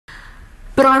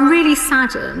But I'm really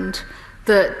saddened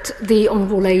that the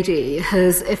Honourable Lady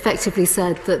has effectively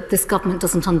said that this government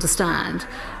doesn't understand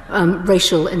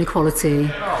racial inequality.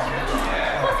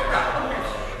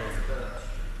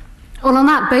 Well, on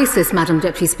that basis, Madam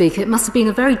Deputy Speaker, it must have been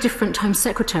a very different Home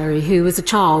Secretary who, as a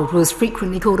child, was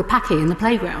frequently called a packy in the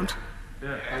playground.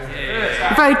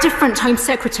 A very different Home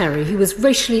Secretary who was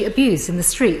racially abused in the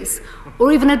streets,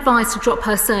 or even advised to drop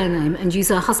her surname and use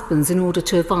her husband's in order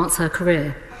to advance her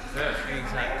career.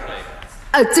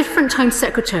 A different Home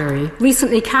Secretary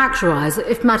recently characterised,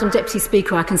 if Madam Deputy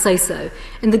Speaker I can say so,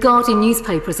 in the Guardian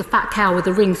newspaper as a fat cow with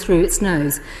a ring through its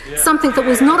nose, something that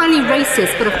was not only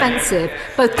racist but offensive,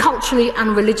 both culturally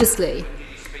and religiously.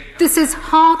 This is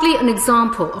hardly an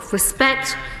example of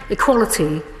respect,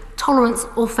 equality, tolerance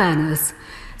or fairness.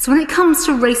 So when it comes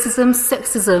to racism,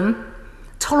 sexism,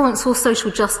 tolerance or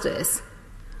social justice,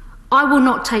 I will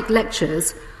not take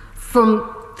lectures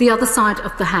from the other side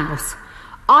of the House.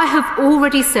 I have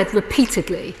already said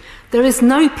repeatedly there is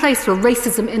no place for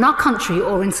racism in our country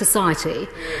or in society.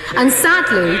 And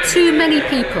sadly, too many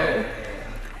people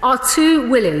are too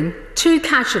willing, too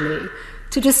casually,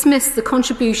 to dismiss the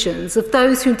contributions of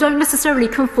those who don't necessarily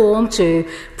conform to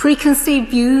preconceived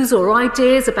views or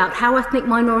ideas about how ethnic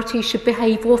minorities should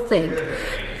behave or think.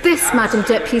 This, Madam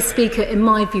Deputy Speaker, in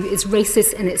my view, is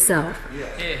racist in itself.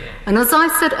 And as I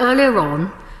said earlier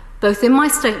on, both in my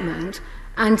statement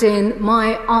and in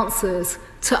my answers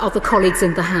to other colleagues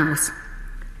in the House,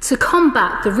 to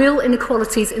combat the real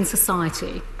inequalities in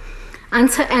society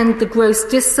and to end the gross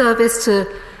disservice to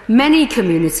many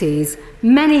communities,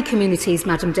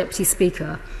 Madam Deputy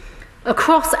Speaker,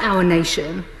 across our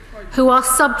nation who are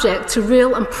subject to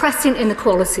real and pressing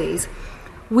inequalities,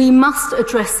 we must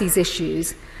address these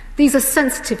issues. These are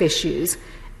sensitive issues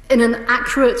in an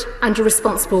accurate and a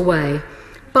responsible way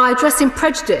by addressing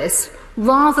prejudice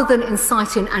rather than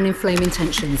inciting and inflaming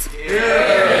tensions.